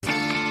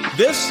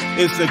This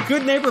is the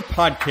Good Neighbor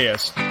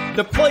Podcast,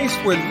 the place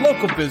where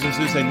local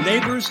businesses and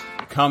neighbors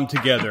come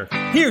together.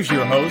 Here's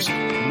your host,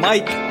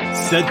 Mike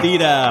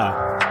Sedita.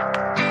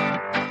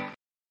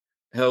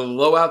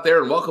 Hello out there,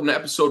 and welcome to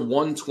episode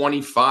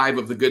 125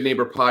 of the Good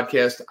Neighbor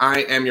Podcast.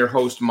 I am your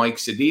host, Mike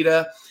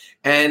Sedita,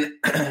 and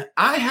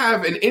I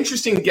have an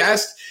interesting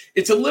guest.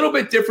 It's a little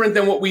bit different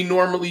than what we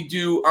normally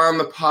do on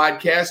the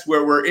podcast,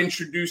 where we're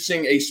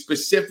introducing a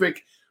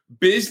specific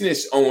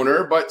business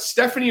owner, but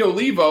Stephanie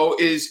Olivo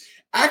is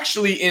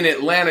actually in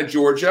Atlanta,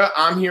 Georgia.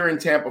 I'm here in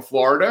Tampa,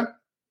 Florida.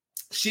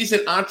 She's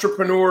an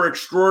entrepreneur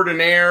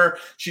extraordinaire.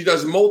 She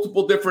does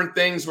multiple different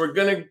things. We're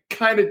going to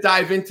kind of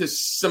dive into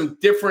some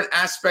different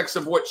aspects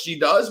of what she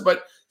does.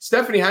 But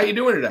Stephanie, how you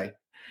doing today?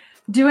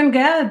 Doing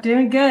good.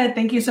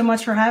 Thank you so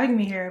much for having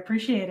me here.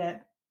 Appreciate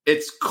it.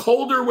 It's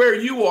colder where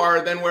you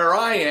are than where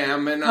I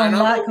am, and I'm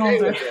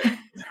okay with it.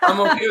 I'm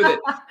okay with it.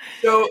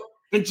 So,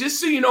 and just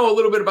so you know a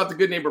little bit about the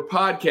Good Neighbor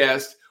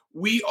Podcast,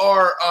 we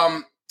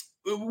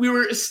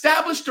were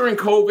established during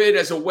COVID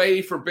as a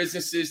way for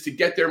businesses to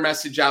get their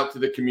message out to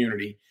the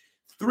community.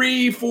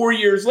 3-4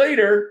 years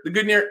later, the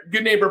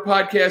Good Neighbor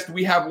Podcast,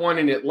 we have one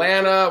in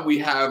Atlanta. We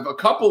have a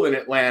couple in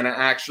Atlanta,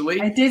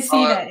 actually. I did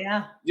see that,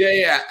 yeah.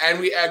 Yeah. And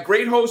we have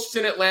great hosts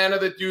in Atlanta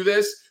that do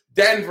this.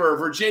 Denver,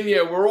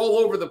 Virginia, we're all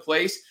over the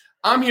place.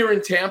 I'm here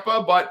in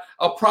Tampa, but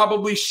I'll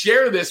probably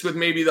share this with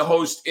maybe the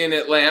host in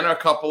Atlanta, a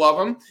couple of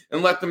them,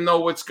 and let them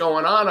know what's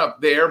going on up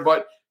there.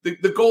 But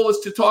the goal is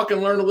to talk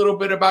and learn a little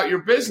bit about your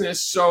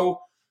business.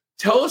 So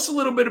tell us a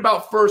little bit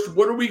about first.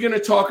 What are we going to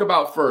talk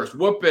about first?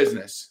 What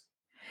business?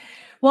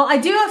 Well, I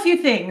do a few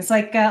things,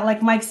 like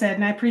Mike said,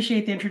 and I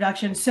appreciate the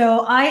introduction.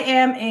 So I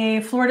am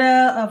a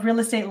Florida real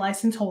estate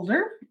license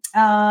holder,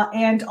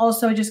 and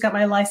also I just got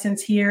my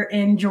license here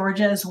in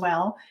Georgia as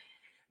well.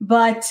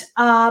 But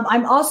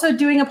I'm also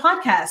doing a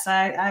podcast.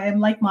 I am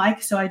like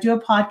Mike, so I do a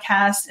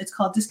podcast. It's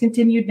called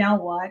Discontinued Now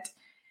What?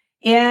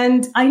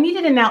 And I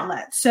needed an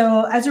outlet.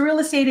 So as a real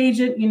estate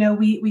agent,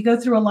 we go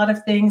through a lot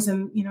of things,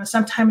 and,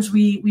 sometimes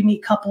we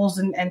meet couples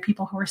and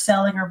people who are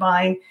selling or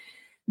buying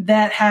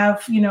that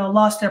have,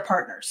 lost their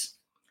partners.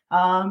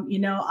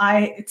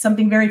 It's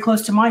something very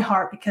close to my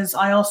heart because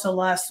I also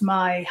lost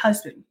my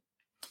husband.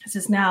 This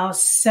is now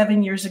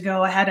 7 years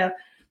ago. I had a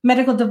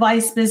medical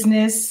device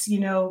business,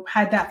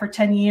 had that for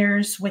 10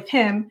 years with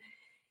him.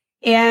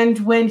 And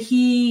when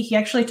he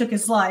actually took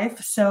his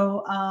life.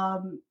 So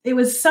it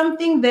was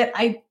something that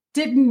I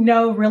didn't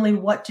know really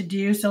what to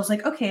do. So I was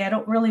like, okay, I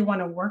don't really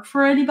want to work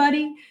for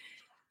anybody.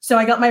 So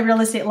I got my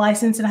real estate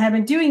license and I have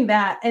been doing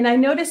that. And I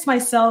noticed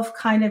myself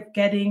kind of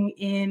getting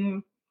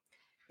in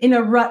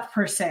a rut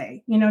per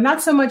se,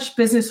 not so much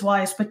business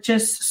wise, but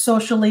just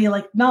socially,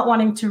 like not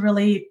wanting to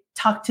really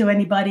talk to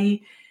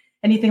anybody,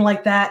 anything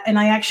like that. And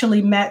I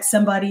actually met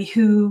somebody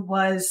who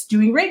was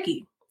doing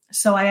Reiki.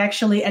 So I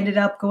actually ended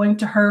up going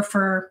to her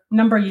for a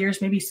number of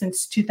years, maybe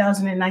since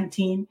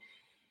 2019.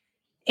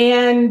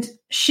 And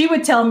she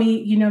would tell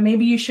me,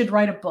 maybe you should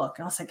write a book.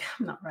 And I was like,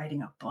 I'm not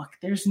writing a book.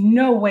 There's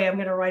no way I'm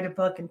going to write a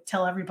book and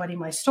tell everybody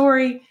my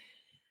story.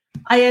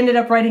 I ended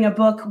up writing a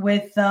book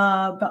with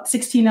about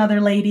 16 other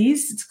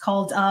ladies. It's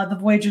called The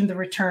Voyage and the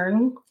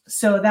Return.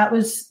 So that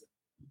was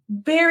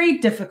very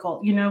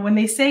difficult. When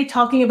they say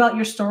talking about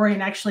your story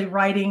and actually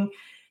writing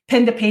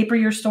pen to paper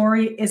your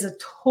story is a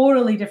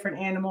totally different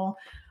animal.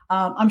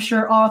 I'm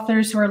sure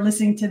authors who are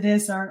listening to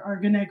this are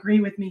going to agree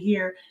with me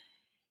here.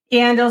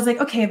 And I was like,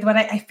 okay, but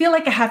I feel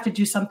like I have to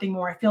do something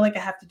more.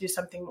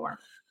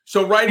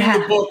 So writing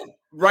the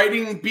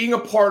book, being a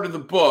part of the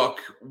book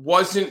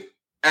wasn't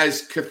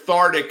as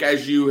cathartic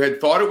as you had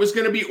thought it was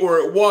going to be, or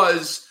it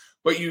was,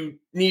 but you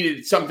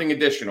needed something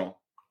additional.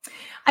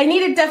 I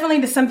needed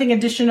definitely something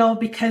additional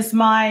because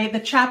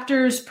the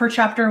chapters per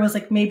chapter was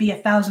like maybe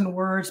 1,000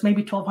 words,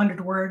 maybe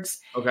 1,200 words.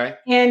 Okay.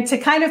 And to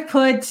kind of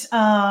put,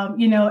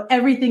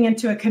 everything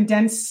into a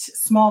condensed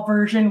small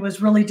version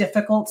was really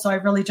difficult. So I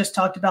really just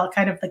talked about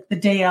kind of like the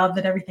day of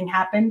that everything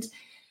happened.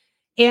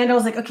 And I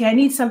was like, okay, I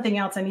need something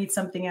else.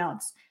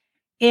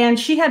 And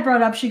she had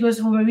brought up, she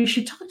goes, well, maybe you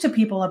should talk to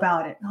people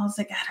about it. And I was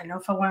like, I don't know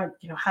if I want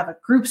to, have a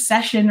group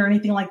session or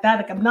anything like that.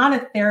 Like I'm not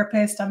a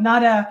therapist. I'm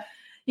not a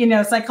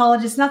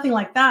psychologist, nothing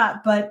like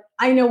that, but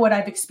I know what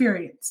I've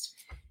experienced.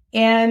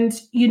 And,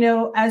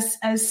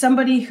 as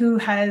somebody who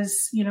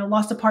has,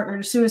 lost a partner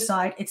to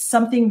suicide, it's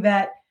something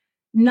that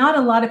not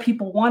a lot of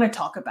people want to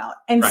talk about.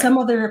 And right. Some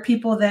other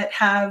people that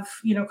have,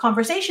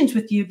 conversations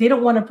with you, they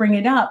don't want to bring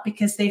it up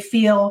because they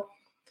feel,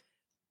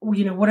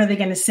 what are they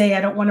going to say?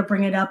 I don't want to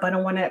bring it up. I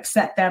don't want to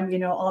upset them,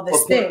 all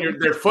this thing.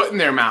 Their foot in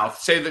their mouth,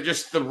 say that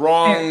just the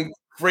wrong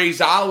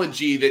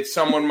phraseology that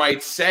someone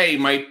might say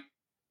might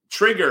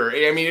trigger.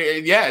 I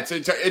mean, yeah,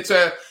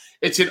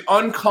 it's an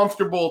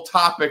uncomfortable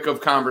topic of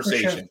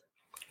conversation.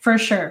 For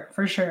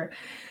sure.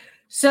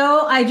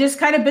 So I just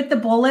kind of bit the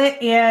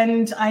bullet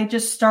and I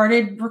just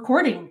started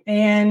recording.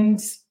 And,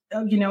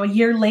 a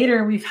year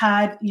later, we've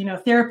had,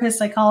 therapists,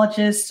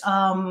 psychologists,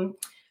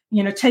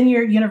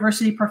 10-year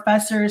university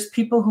professors,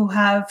 people who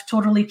have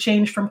totally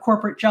changed from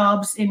corporate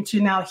jobs into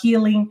now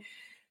healing,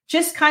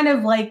 just kind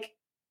of like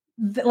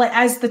like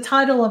as the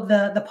title of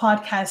the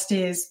podcast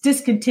is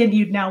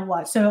Discontinued Now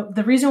What? So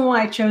the reason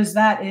why I chose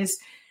that is,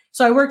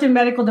 so I worked in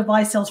medical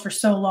device sales for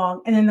so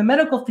long, and in the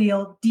medical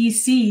field,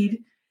 DC'd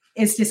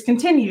is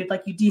discontinued.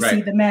 Like you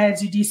DC the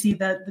meds, you DC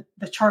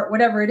the chart,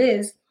 whatever it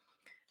is.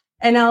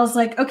 And I was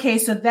like, okay,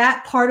 so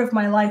that part of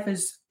my life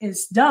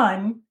is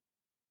done.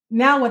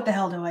 Now what the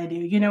hell do I do?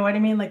 You know what I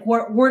mean? Like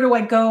where do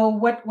I go?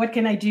 What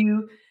can I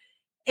do?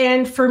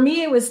 And for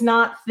me, it was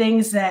not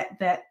things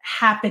that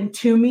happened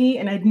to me,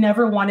 and I'd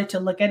never wanted to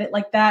look at it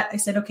like that. I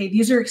said, okay,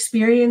 these are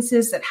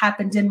experiences that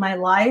happened in my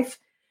life.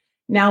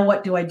 Now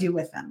what do I do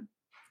with them?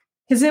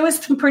 Because it was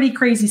some pretty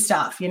crazy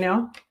stuff, you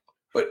know?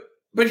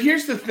 But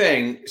here's the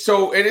thing.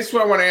 So, and it's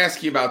what I want to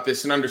ask you about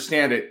this and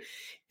understand it.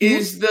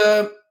 Is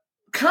the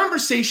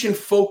conversation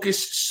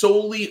focused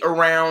solely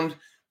around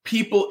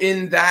people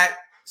in that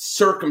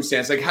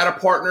circumstance, like had a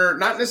partner,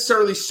 not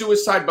necessarily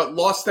suicide, but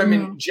lost them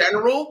in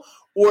general?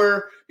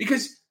 Or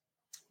because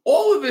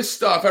all of this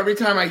stuff, every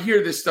time I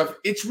hear this stuff,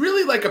 it's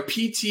really like a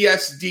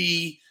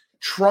PTSD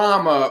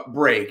trauma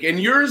break. And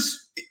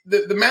yours,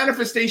 the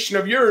manifestation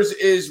of yours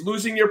is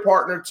losing your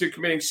partner to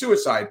committing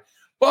suicide.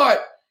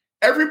 But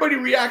everybody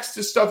reacts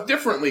to stuff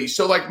differently.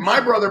 So like my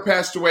brother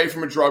passed away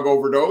from a drug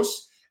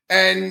overdose.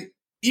 And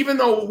even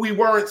though we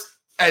weren't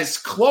as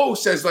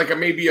close as like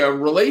maybe a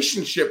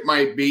relationship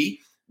might be,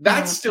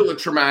 that's still a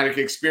traumatic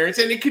experience.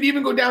 And it could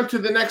even go down to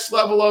the next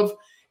level of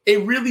a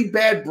really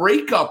bad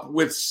breakup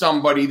with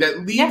somebody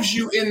that leaves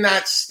you in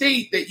that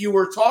state that you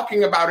were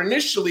talking about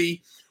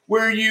initially,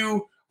 where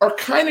you are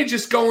kind of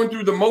just going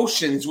through the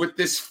motions with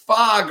this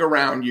fog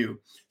around you.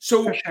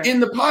 So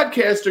in the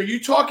podcast, are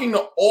you talking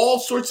to all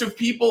sorts of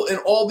people in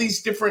all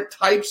these different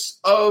types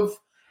of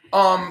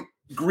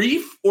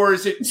grief, or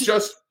is it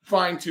just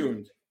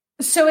fine-tuned?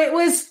 So it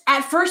was,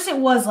 at first it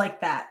was like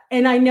that.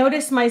 And I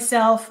noticed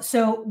myself,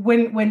 so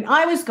when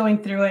I was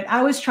going through it,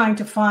 I was trying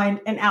to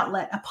find an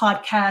outlet, a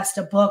podcast,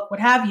 a book,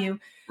 what have you.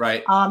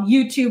 Right.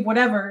 YouTube,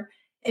 whatever.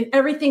 And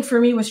everything for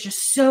me was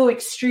just so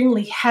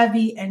extremely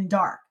heavy and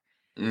dark.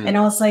 And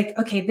I was like,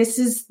 okay, this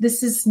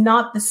is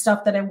not the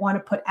stuff that I want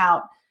to put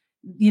out.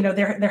 You know,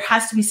 there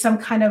has to be some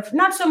kind of,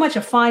 not so much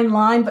a fine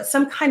line, but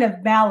some kind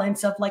of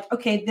balance of like,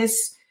 okay,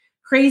 this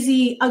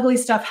crazy, ugly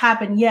stuff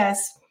happened.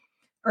 Yes.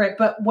 All right.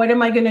 But what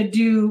am I going to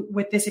do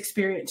with this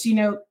experience? You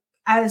know,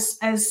 as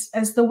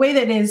the way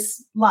that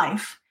is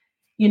life,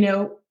 you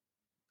know,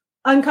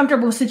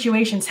 uncomfortable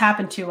situations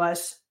happen to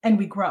us and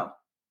we grow.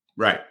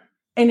 Right.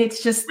 And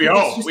it's just, we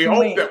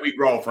hope that we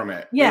grow from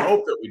it. Yeah. We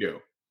hope that we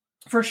do.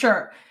 For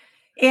sure.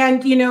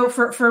 And, you know,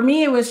 for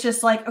me, it was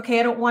just like, okay,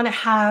 I don't want to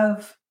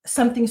have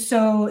something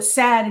so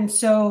sad and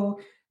so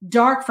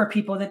dark for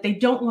people that they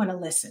don't want to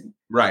listen.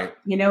 Right.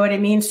 You know what I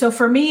mean? So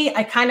for me,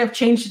 I kind of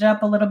changed it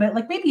up a little bit,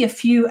 like maybe a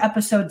few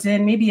episodes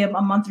in, maybe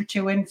a month or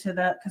two into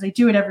because I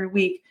do it every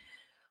week.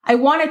 I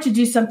wanted to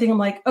do something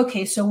like,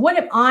 okay, so what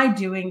am I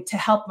doing to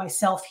help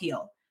myself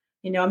heal?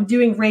 You know, I'm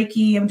doing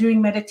Reiki, I'm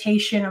doing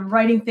meditation, I'm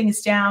writing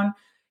things down,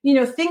 you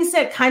know, things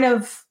that kind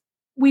of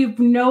we've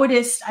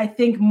noticed, I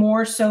think,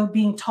 more so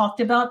being talked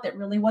about that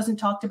really wasn't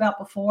talked about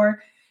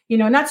before. You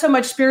know, not so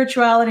much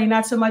spirituality,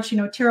 not so much, you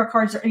know, tarot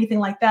cards or anything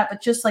like that,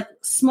 but just like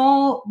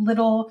small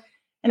little,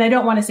 and I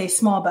don't want to say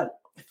small, but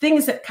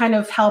things that kind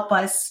of help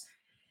us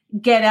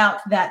get out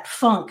that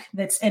funk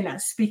that's in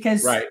us.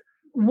 Because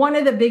one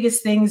of the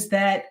biggest things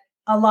that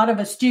a lot of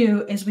us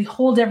do is we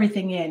hold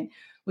everything in.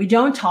 We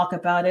don't talk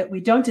about it. We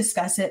don't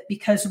discuss it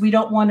because we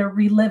don't want to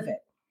relive it.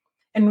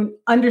 And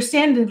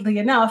understandably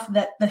enough,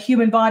 that the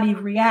human body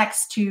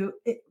reacts to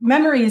it.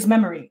 Memory is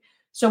memory.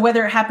 So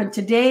whether it happened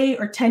today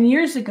or 10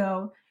 years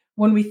ago,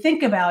 when we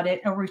think about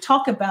it or we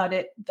talk about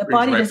it, the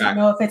body doesn't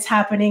know if it's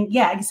happening.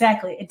 Yeah,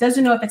 exactly. It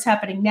doesn't know if it's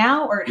happening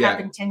now or it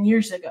happened 10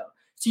 years ago.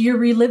 So you're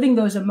reliving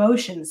those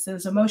emotions.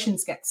 Those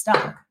emotions get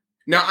stuck.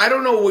 Now, I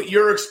don't know what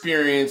your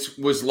experience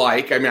was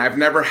like. I mean, I've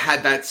never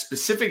had that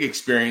specific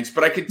experience,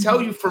 but I could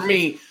tell you, for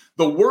me,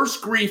 the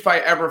worst grief I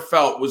ever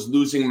felt was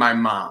losing my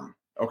mom.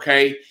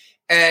 Okay.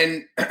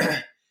 And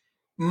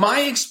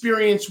my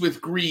experience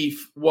with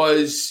grief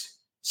was,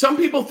 some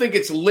people think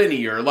it's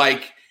linear,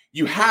 like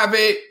you have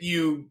it,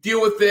 you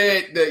deal with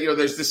it,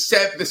 there's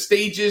the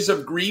stages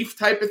of grief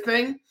type of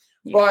thing.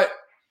 Yeah. But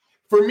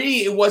for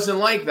me, it wasn't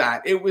like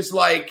that. It was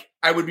like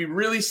I would be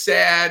really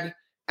sad,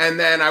 and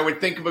then I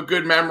would think of a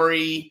good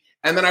memory,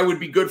 and then I would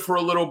be good for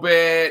a little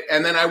bit,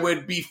 and then I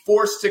would be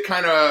forced to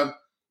kind of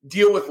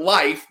deal with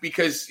life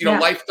because,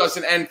 life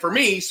doesn't end for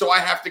me, so I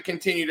have to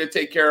continue to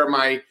take care of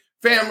my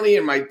family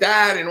and my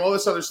dad and all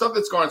this other stuff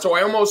that's going on. So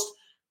I almost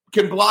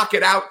can block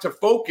it out to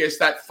focus,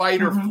 that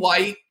fight or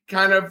flight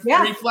kind of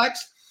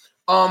reflex.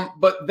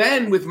 But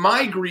then with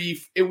my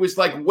grief, it was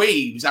like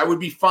waves. I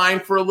would be fine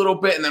for a little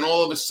bit, and then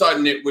all of a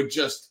sudden it would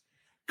just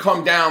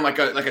come down like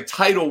a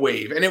tidal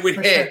wave, and it would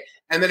hit,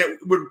 and then it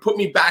would put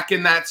me back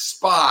in that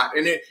spot.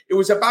 And it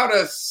was about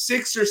a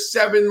 6 or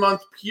 7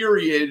 month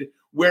period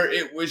where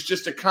it was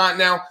just a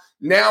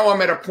Now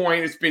I'm at a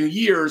point, it's been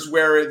years,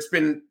 where it's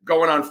been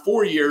going on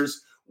 4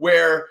 years,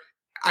 where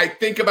I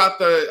think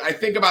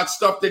about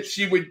stuff that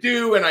she would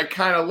do, and I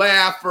kind of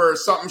laugh, or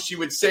something she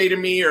would say to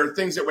me, or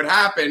things that would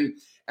happen.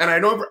 And I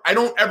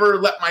don't ever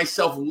let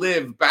myself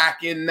live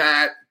back in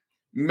that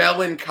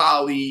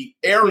melancholy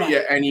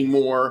area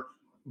anymore.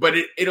 But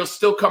it'll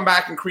still come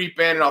back and creep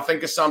in, and I'll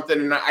think of something,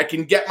 and I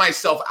can get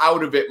myself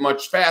out of it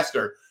much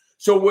faster.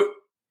 So what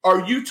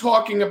are you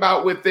talking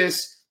about with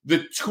this?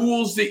 The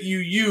tools that you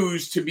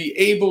use to be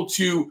able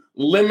to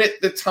limit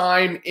the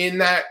time in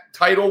that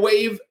tidal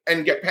wave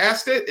and get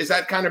past it? Is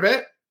that kind of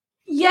it?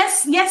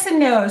 Yes and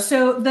no.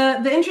 So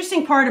the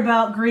interesting part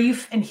about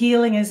grief and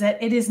healing is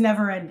that it is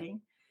never ending.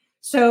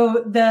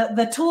 So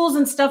the tools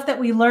and stuff that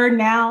we learn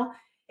now,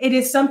 it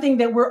is something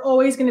that we're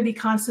always going to be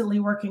constantly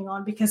working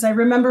on, because I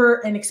remember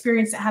an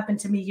experience that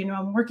happened to me. You know,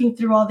 I'm working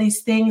through all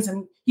these things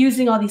and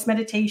using all these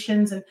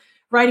meditations and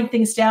writing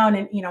things down,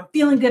 and, you know,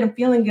 I'm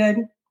feeling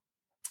good.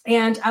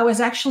 And I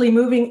was actually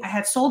moving. I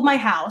had sold my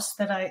house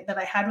that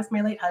I had with my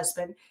late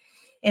husband,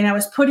 and I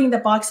was putting the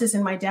boxes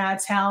in my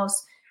dad's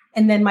house.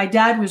 And then my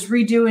dad was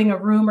redoing a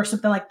room or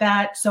something like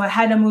that. So I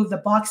had to move the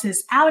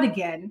boxes out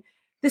again.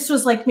 This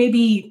was like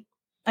maybe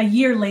a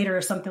year later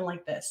or something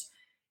like this.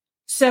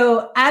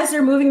 So as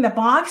they're moving the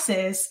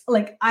boxes,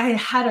 like, I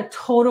had a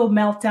total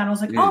meltdown. I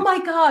was like, oh my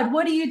God,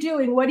 what are you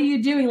doing? What are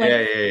you doing?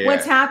 Like,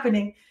 what's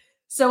happening?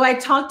 So I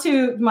talked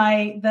to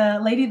the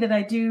lady that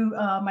I do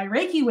my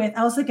Reiki with.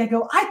 I was like, I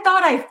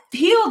thought I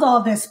healed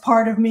all this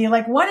part of me.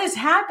 Like, what is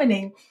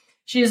happening?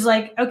 She's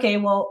like, okay,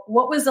 well,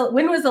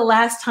 when was the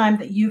last time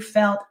that you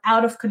felt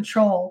out of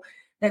control,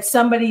 that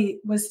something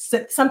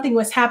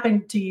was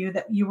happening to you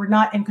that you were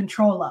not in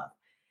control of?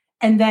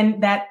 And then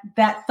that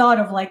thought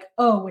of like,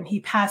 oh, when he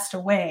passed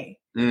away,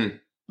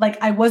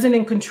 like, I wasn't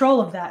in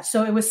control of that.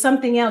 So it was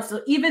something else.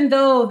 So even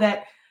though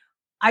that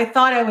I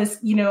thought I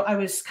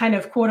was kind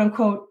of, quote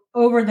unquote,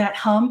 over that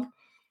hump,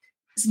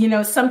 you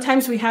know,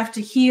 sometimes we have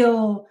to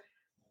heal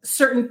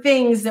certain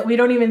things that we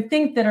don't even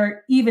think that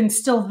are even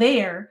still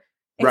there.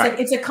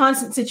 It's a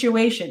constant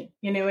situation.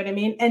 You know what I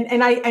mean?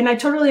 And I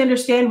totally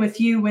understand with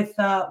you with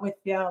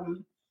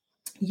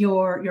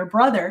your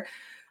brother.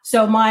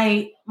 So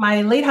my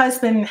late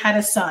husband had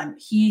a son.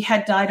 He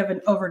had died of an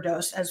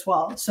overdose as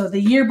well. So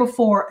the year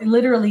before,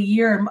 literally a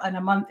year and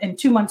a month and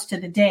 2 months to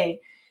the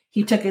day,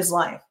 he took his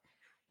life.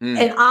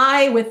 And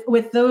I,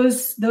 with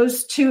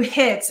those two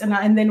hits,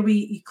 and then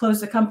we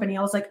closed the company,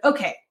 I was like,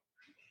 okay,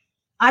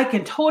 I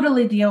can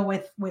totally deal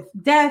with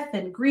death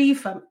and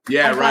grief. I've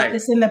got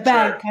this in the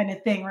bag, kind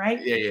of thing, right?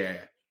 Yeah.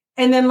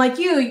 And then, like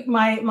you,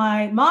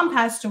 my mom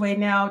passed away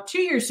now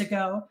 2 years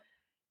ago,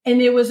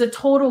 and it was a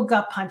total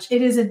gut punch.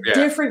 It is a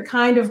different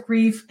kind of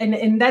grief,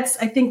 and that's,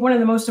 I think, one of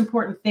the most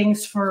important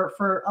things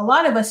for a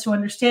lot of us to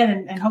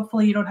understand. And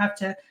hopefully, you don't have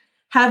to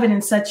have it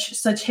in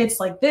such hits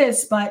like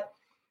this, but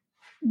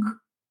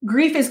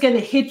grief is going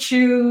to hit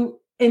you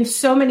in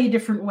so many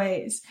different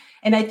ways.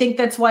 And I think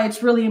that's why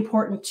it's really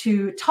important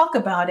to talk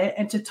about it,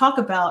 and to talk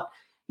about,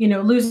 you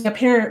know, losing a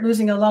parent,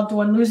 losing a loved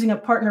one, losing a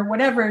partner,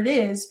 whatever it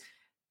is.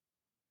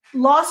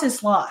 Loss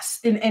is loss.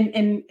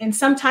 And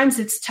sometimes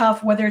it's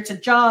tough, whether it's a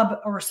job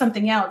or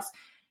something else.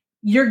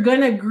 You're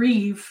going to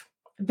grieve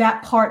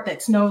that part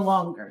that's no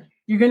longer.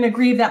 You're going to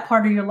grieve that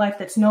part of your life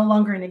that's no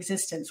longer in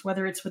existence,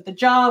 whether it's with the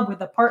job, with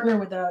a partner,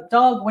 with a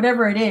dog,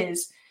 whatever it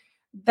is.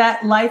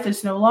 That life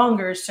is no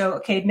longer. So,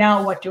 okay,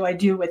 now what do I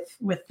do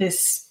with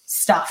this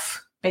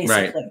stuff,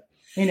 basically? Right.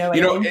 You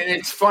know, and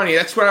it's funny.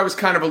 That's what I was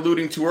kind of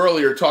alluding to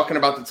earlier, talking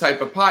about the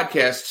type of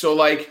podcast. So,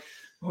 like,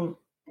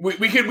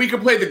 we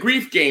could play the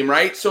grief game,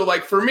 right? So,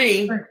 like, for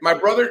me, my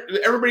brother,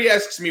 everybody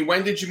asks me,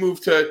 when did you move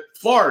to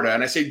Florida?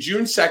 And I say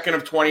June 2nd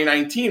of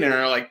 2019. And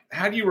they're like,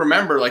 how do you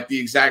remember, like,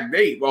 the exact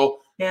date? Well,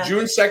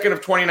 June 2nd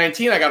of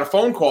 2019, I got a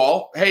phone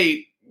call.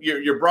 Hey,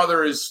 your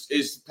brother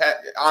is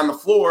on the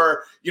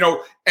floor, you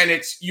know, and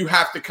you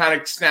have to kind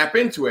of snap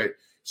into it.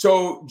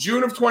 So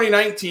June of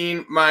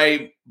 2019,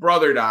 my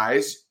brother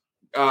dies.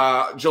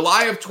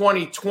 July of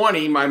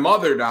 2020, my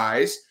mother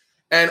dies.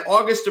 And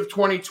August of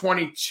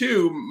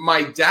 2022,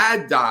 my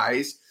dad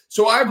dies.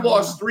 So I've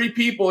lost 3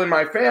 people in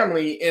my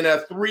family in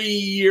a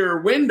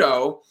 3-year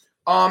window.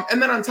 And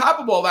then on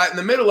top of all that, in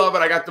the middle of it,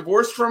 I got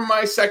divorced from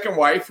my second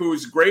wife, who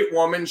was a great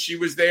woman. She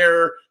was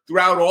there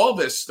throughout all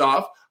this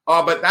stuff.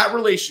 But that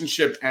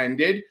relationship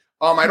ended.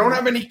 I don't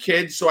have any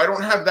kids, so I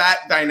don't have that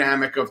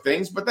dynamic of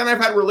things. But then I've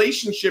had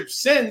relationships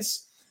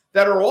since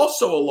that are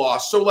also a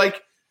loss. So,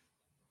 like,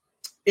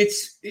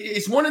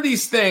 it's one of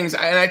these things.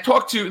 And I've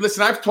talked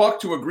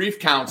to a grief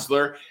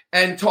counselor,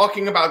 and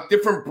talking about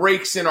different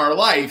breaks in our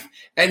life.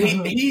 And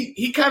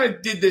he kind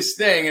of did this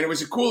thing, and it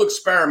was a cool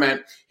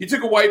experiment. He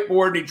took a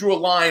whiteboard and he drew a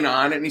line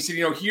on it, and he said,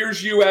 you know,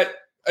 here's you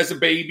as a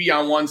baby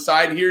on one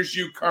side, here's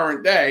you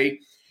current day.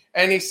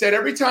 And he said,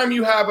 every time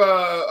you have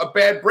a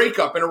bad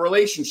breakup in a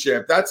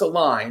relationship, that's a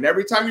line.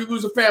 Every time you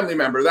lose a family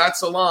member,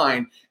 that's a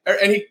line.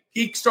 And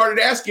he started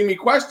asking me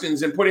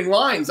questions and putting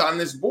lines on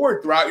this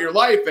board throughout your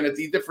life and at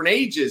the different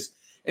ages.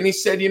 And he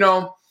said, you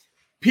know,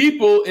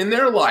 people in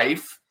their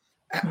life,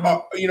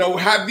 you know,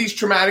 have these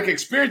traumatic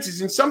experiences.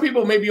 And some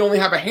people maybe only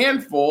have a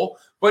handful.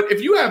 But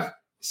if you have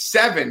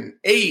 7,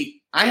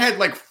 8, I had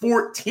like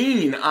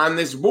 14 on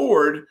this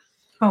board.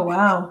 Oh,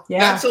 wow. Yeah.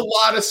 That's a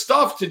lot of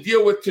stuff to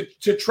deal with,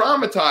 to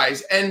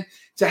traumatize, and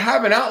to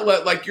have an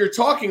outlet like you're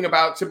talking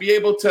about, to be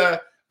able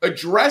to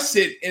address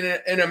it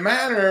in a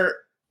manner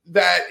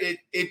that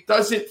it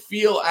doesn't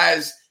feel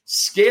as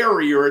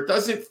scary, or it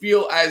doesn't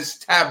feel as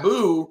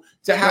taboo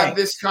to have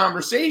this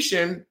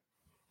conversation.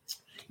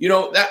 You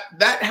know,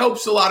 that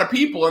helps a lot of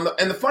people.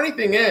 And the funny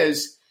thing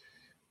is,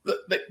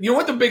 you know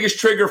what the biggest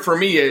trigger for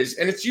me is,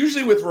 and it's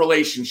usually with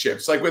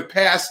relationships, like with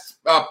past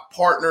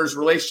partners,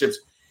 relationships,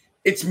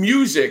 it's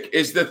music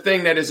is the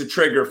thing that is a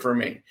trigger for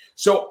me.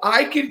 So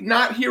I could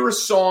not hear a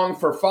song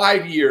for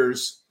 5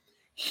 years,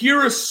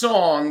 hear a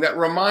song that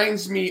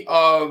reminds me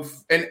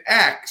of an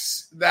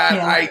ex that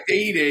I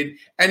dated,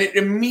 and it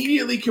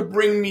immediately could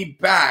bring me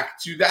back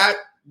to that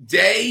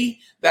day,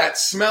 that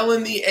smell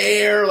in the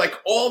air, like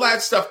all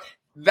that stuff.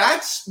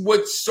 That's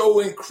what's so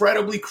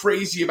incredibly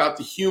crazy about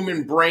the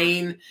human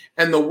brain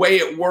and the way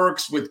it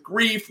works with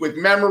grief, with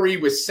memory,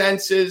 with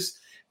senses.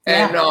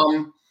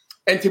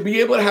 And to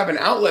be able to have an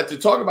outlet to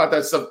talk about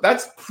that stuff,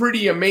 that's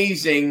pretty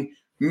amazing,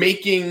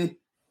 making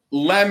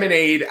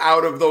lemonade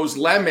out of those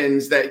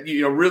lemons that,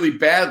 you know, really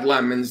bad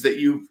lemons that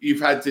you've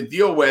had to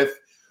deal with.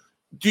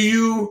 Do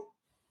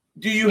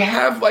you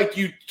have, like,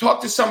 you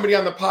talk to somebody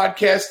on the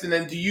podcast, and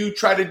then do you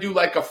try to do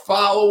like a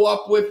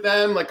follow-up with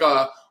them, like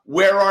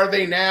where are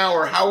they now,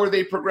 or how are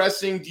they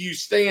progressing? Do you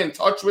stay in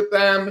touch with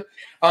them?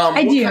 What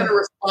kind of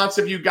response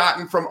have you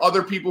gotten from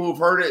other people who've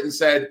heard it and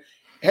said,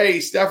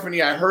 hey,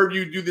 Stephanie, I heard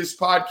you do this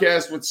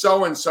podcast with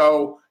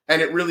so-and-so,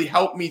 and it really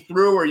helped me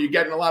through? Are you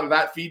getting a lot of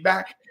that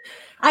feedback?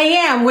 I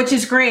am, which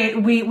is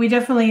great. We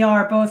definitely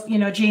are both, you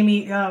know,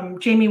 Jamie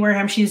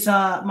Wareham, she's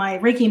my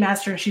Reiki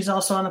master, and she's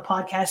also on the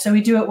podcast. So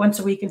we do it once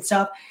a week and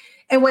stuff.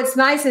 And what's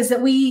nice is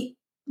that we,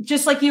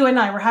 just like you and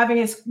I, we're having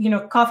this, you know,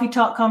 coffee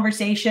talk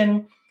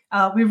conversation.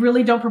 We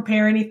really don't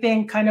prepare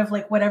anything, kind of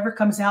like whatever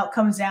comes out.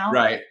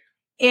 Right.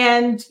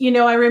 And, you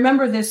know, I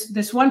remember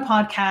this one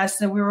podcast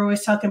that we were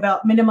always talking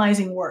about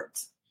minimizing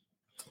words.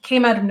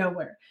 Came out of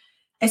nowhere.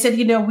 I said,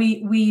 you know,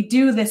 we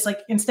do this,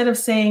 like, instead of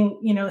saying,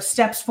 you know,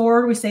 steps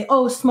forward, we say,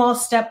 oh, small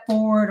step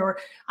forward, or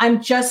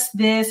I'm just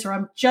this, or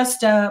I'm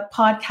just a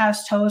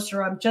podcast host,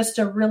 or I'm just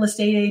a real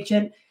estate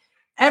agent.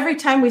 Every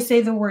time we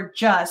say the word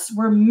just,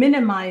 we're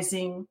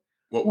minimizing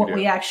what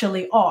we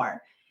actually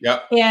are.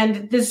 Yep.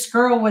 And this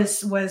girl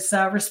was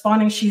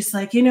responding. She's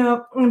like, you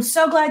know, I'm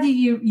so glad that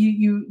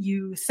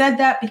you said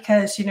that,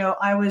 because, you know,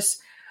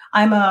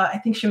 I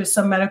think she was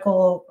some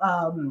medical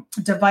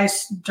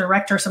device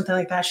director or something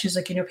like that. She's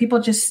like, you know, people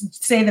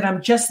just say that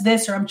I'm just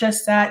this or I'm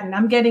just that, and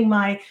I'm getting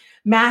my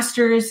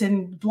master's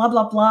and blah,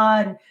 blah, blah.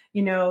 And,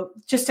 you know,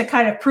 just to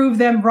kind of prove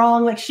them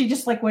wrong. Like, she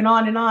just like went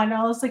on and on. And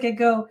I was like, I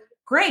go,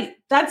 great.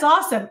 That's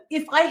awesome.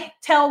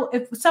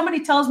 If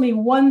somebody tells me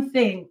one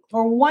thing,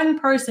 or one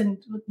person,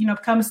 you know,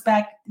 comes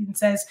back and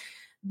says,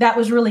 that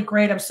was really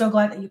great, I'm so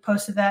glad that you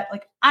posted that.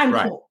 Like, I'm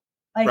cool.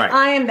 Like,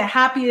 I am the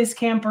happiest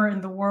camper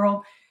in the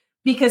world,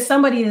 because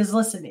somebody is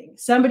listening.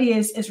 Somebody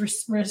is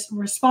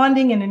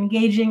responding and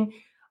engaging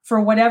for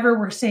whatever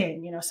we're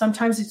saying. You know,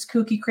 sometimes it's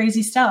kooky,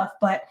 crazy stuff,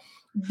 but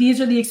these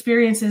are the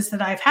experiences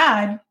that I've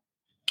had,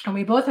 and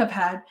we both have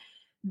had,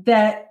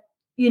 that,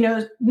 you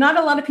know, not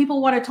a lot of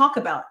people want to talk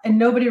about, and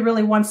nobody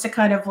really wants to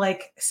kind of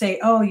like say,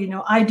 oh, you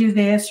know, I do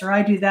this or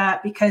I do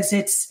that, because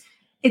it's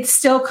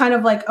still kind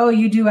of like, oh,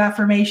 you do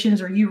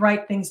affirmations or you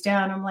write things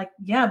down. I'm like,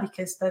 yeah,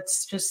 because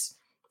that's just,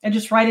 I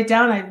just write it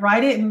down. I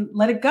write it and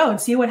let it go and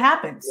see what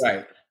happens.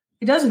 Right.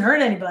 It doesn't hurt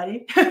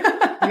anybody. You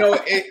know,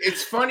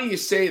 it's funny you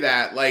say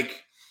that.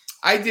 Like,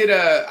 I did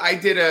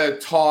a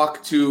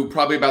talk to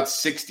probably about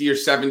 60 or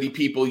 70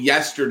 people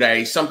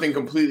yesterday, something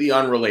completely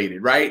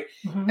unrelated. Right.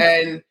 Mm-hmm.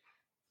 And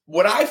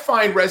what I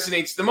find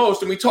resonates the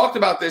most, and we talked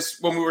about this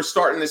when we were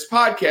starting this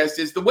podcast,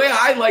 is the way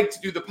I like to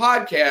do the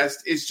podcast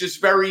is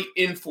just very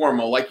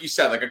informal. Like you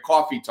said, like a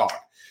coffee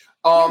talk.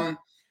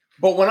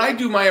 But when I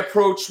do my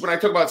approach, when I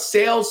talk about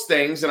sales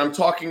things, and I'm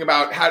talking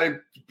about how to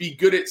be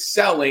good at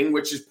selling,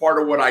 which is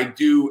part of what I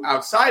do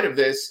outside of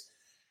this,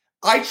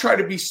 I try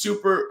to be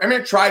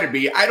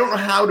I don't know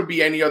how to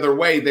be any other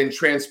way than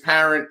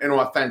transparent and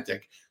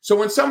authentic. So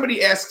when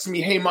somebody asks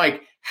me, hey,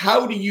 Mike,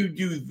 how do you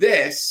do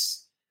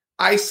this?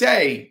 I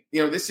say,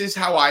 you know, this is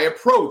how I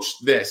approach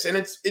this. And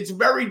it's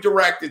very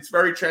direct. It's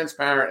very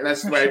transparent. And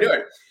that's the way I do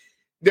it.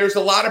 There's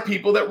a lot of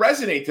people that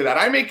resonate to that.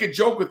 I make a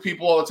joke with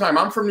people all the time.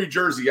 I'm from New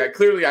Jersey.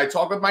 I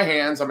talk with my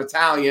hands. I'm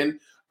Italian.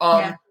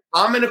 I'm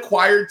an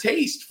acquired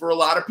taste for a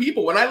lot of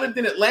people. When I lived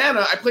in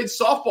Atlanta, I played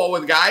softball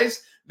with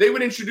guys. They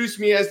would introduce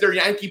me as their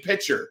Yankee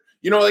pitcher.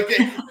 You know, like,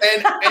 and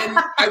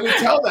I would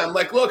tell them,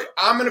 like, look,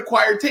 I'm an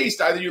acquired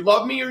taste. Either you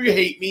love me or you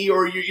hate me,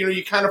 or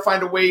you kind of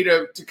find a way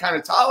to kind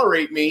of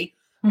tolerate me.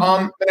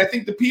 Mm-hmm. And I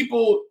think the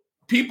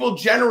people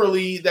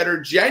generally that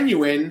are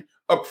genuine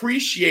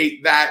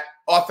appreciate that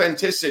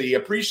authenticity,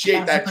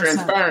 appreciate 100%. That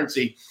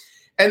transparency.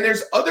 And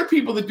there's other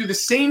people that do the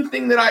same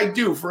thing that I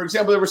do. For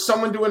example, there was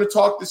someone doing a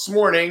talk this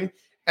morning,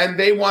 and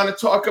they want to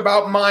talk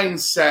about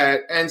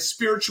mindset and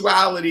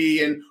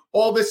spirituality and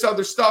all this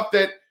other stuff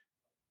that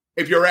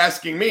if you're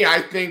asking me,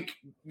 I think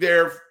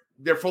they're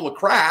full of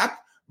crap,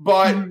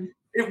 but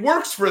it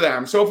works for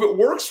them. So if it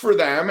works for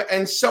them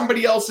and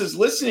somebody else is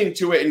listening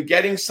to it and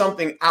getting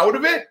something out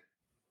of it,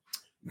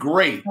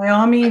 great. By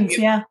all means,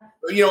 yeah.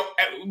 You know,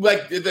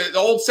 like the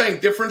old saying,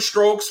 different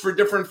strokes for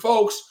different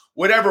folks,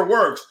 whatever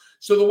works.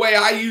 So the way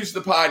I use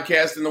the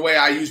podcast and the way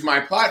I use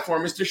my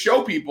platform is to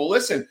show people,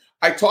 listen,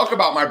 I talk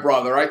about my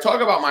brother. I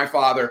talk about my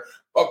father.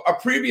 A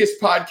previous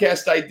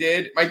podcast I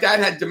did, my dad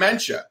had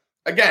dementia.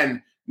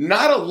 Again,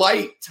 not a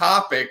light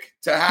topic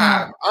to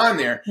have on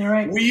there. You're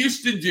right. We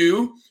used to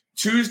do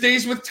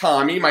Tuesdays with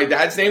Tommy. My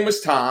dad's name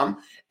was Tom.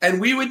 And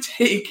we would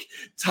take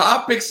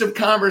topics of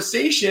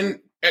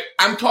conversation.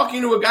 I'm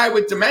talking to a guy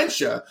with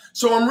dementia.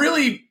 So I'm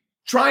really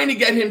trying to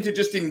get him to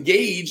just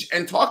engage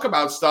and talk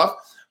about stuff.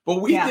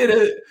 But we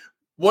did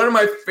one of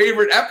my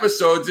favorite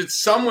episodes. It's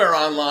somewhere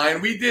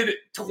online. We did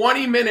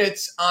 20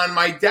 minutes on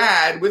my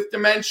dad with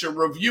dementia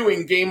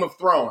reviewing Game of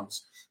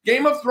Thrones.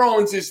 Game of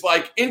Thrones is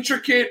like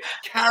intricate,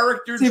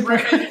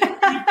 character-driven,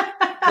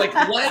 like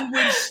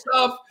language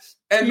stuff.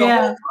 And the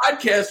whole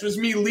podcast was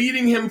me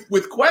leading him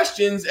with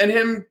questions and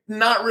him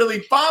not really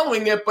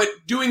following it, but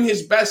doing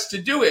his best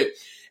to do it.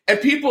 And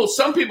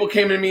some people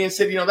came to me and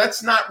said, you know,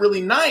 that's not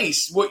really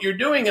nice what you're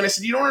doing. And I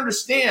said, you don't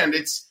understand.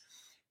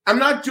 I'm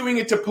not doing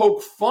it to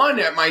poke fun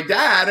at my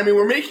dad. I mean,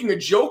 we're making a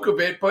joke of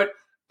it, but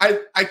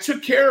I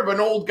took care of an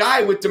old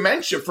guy with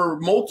dementia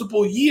for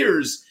multiple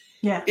years.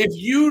 Yeah. If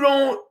you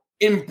don't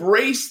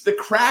embrace the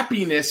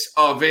crappiness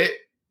of it,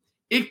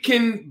 it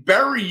can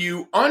bury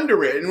you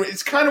under it. And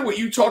it's kind of what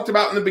you talked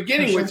about in the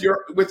beginning with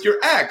your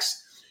ex.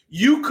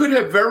 You could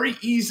have very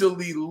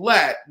easily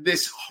let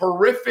this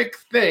horrific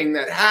thing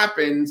that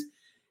happened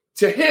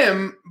to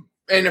him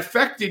and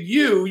affected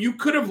you. You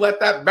could have let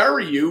that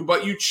bury you,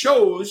 but you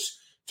chose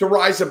to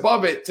rise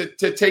above it,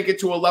 to take it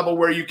to a level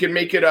where you can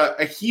make it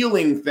a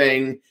healing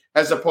thing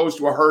as opposed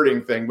to a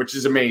hurting thing, which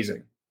is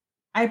amazing.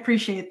 I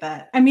appreciate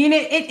that. I mean,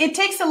 it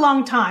takes a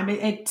long time.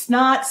 It's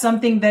not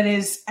something that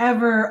is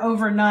ever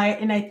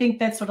overnight. And I think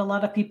that's what a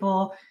lot of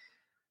people,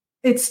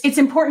 it's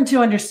important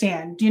to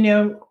understand, you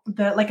know,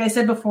 like I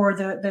said before,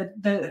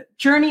 the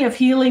journey of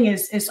healing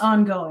is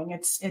ongoing.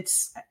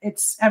 It's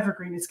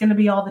evergreen. It's going to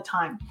be all the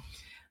time.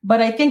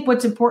 But I think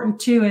what's important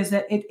too, is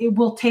that it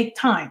will take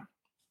time.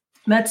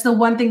 That's the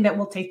one thing that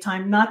will take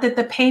time. Not that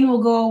the pain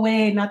will go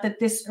away, not that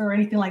this or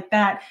anything like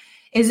that.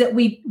 Is that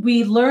we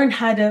learn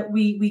how to,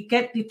 we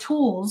get the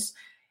tools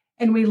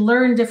and we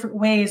learn different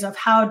ways of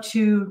how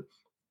to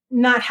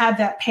not have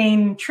that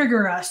pain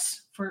trigger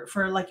us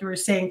for like you were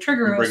saying,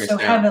 trigger us so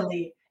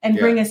heavily and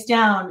bring us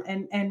down.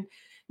 And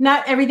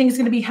not everything's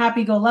going to be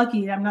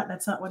happy-go-lucky.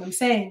 That's not what I'm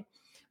saying.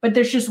 But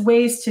there's just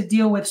ways to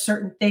deal with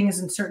certain things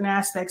and certain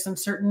aspects and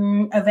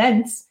certain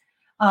events,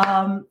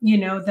 you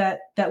know,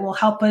 that will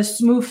help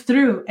us move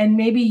through and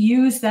maybe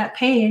use that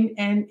pain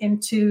and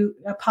into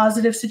a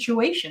positive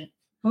situation.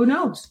 Who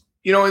knows?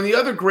 You know, and the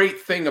other great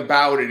thing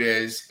about it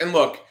is, and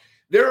look,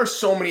 there are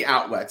so many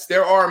outlets.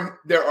 There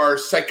are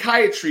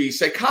psychiatry,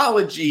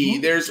 psychology.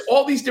 There's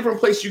all these different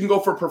places you can go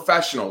for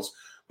professionals.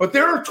 But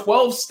there are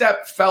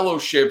 12-step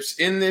fellowships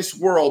in this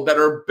world that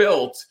are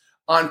built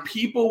on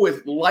people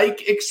with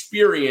like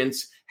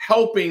experience,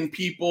 helping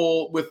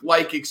people with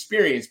like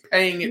experience,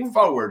 paying it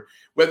forward,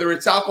 whether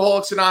it's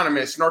Alcoholics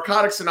Anonymous,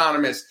 Narcotics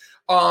Anonymous,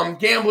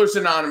 Gamblers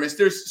Anonymous.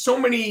 There's so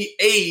many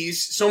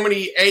A's, so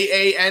many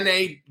AA,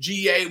 NA,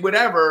 GA,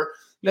 whatever,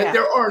 that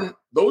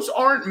those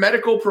aren't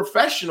medical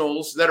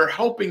professionals that are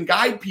helping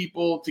guide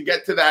people to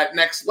get to that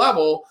next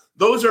level.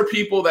 Those are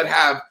people that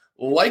have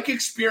like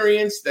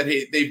experience, that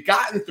they've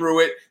gotten through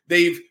it.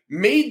 They've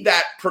made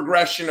that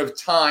progression of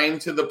time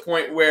to the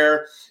point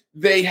where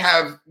they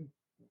have,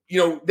 you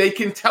know, they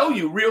can tell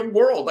you real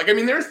world. Like, I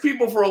mean, there's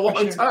people for a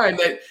long time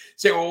that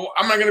say, well,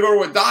 I'm not going to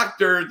go to a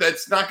doctor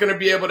that's not going to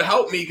be able to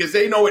help me because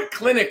they know it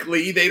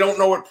clinically. They don't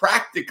know it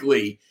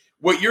practically.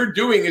 What you're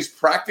doing is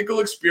practical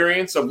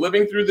experience of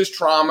living through this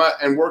trauma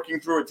and working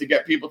through it to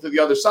get people to the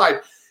other side.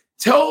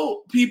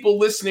 Tell people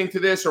listening to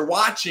this or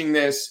watching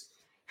this,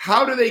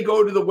 how do they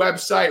go to the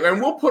website?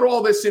 And we'll put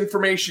all this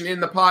information in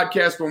the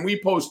podcast when we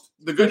post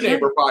the Good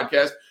Neighbor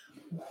podcast.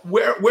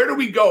 Where do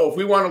we go if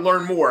we want to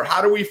learn more?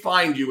 How do we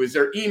find you? Is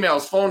there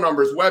emails, phone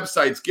numbers,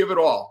 websites? Give it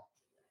all.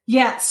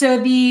 Yeah. So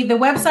the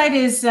website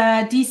is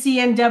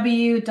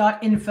dcnw.info.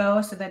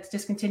 So that's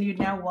Discontinued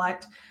Now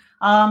What.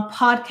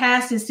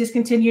 Podcast is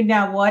Discontinued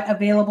Now What,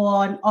 available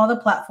on all the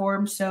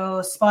platforms.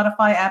 So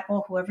Spotify,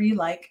 Apple, whoever you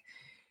like.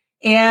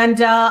 And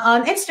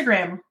on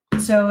Instagram.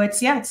 So it's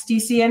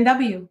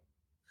DCNW.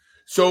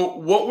 So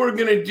what we're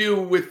going to do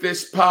with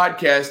this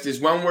podcast is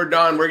when we're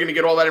done, we're going to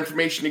get all that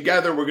information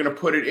together. We're going to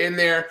put it in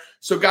there.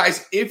 So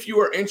guys, if you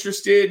are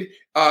interested,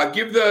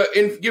 give the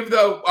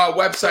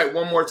website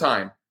one more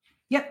time.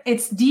 Yep.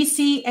 It's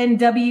dcnw.info.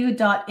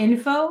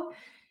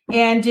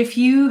 And if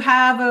you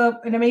have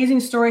an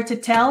amazing story to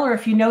tell, or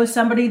if you know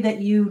somebody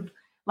that you'd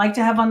like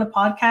to have on the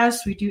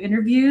podcast, we do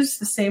interviews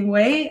the same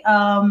way.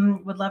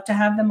 Would love to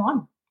have them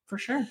on For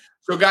sure.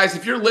 So guys,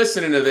 if you're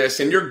listening to this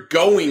and you're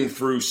going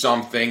through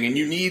something and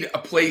you need a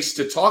place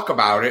to talk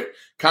about it,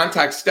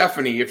 contact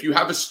Stephanie. If you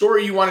have a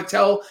story you want to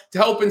tell to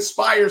help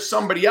inspire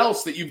somebody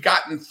else that you've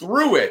gotten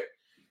through it,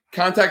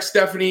 contact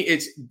Stephanie.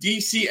 It's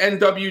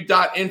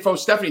dcnw.info.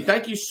 Stephanie,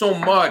 thank you so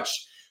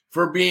much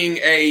for being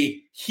a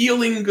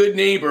healing good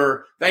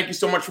neighbor. Thank you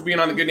so much for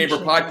being on the Good Neighbor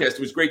Podcast. It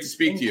was great to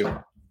speak to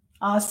you.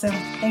 Awesome.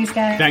 Thanks,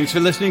 guys. Thanks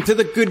for listening to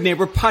the Good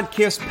Neighbor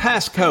Podcast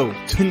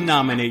Passcode. To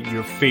nominate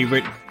your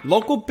favorite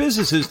local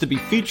businesses to be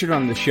featured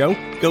on the show,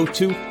 go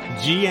to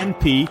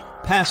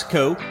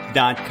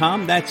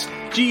gnppasco.com. That's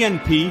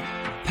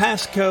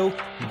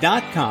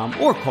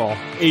gnppasco.com or call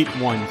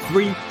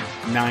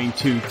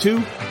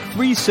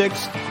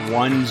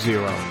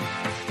 813-922-3610.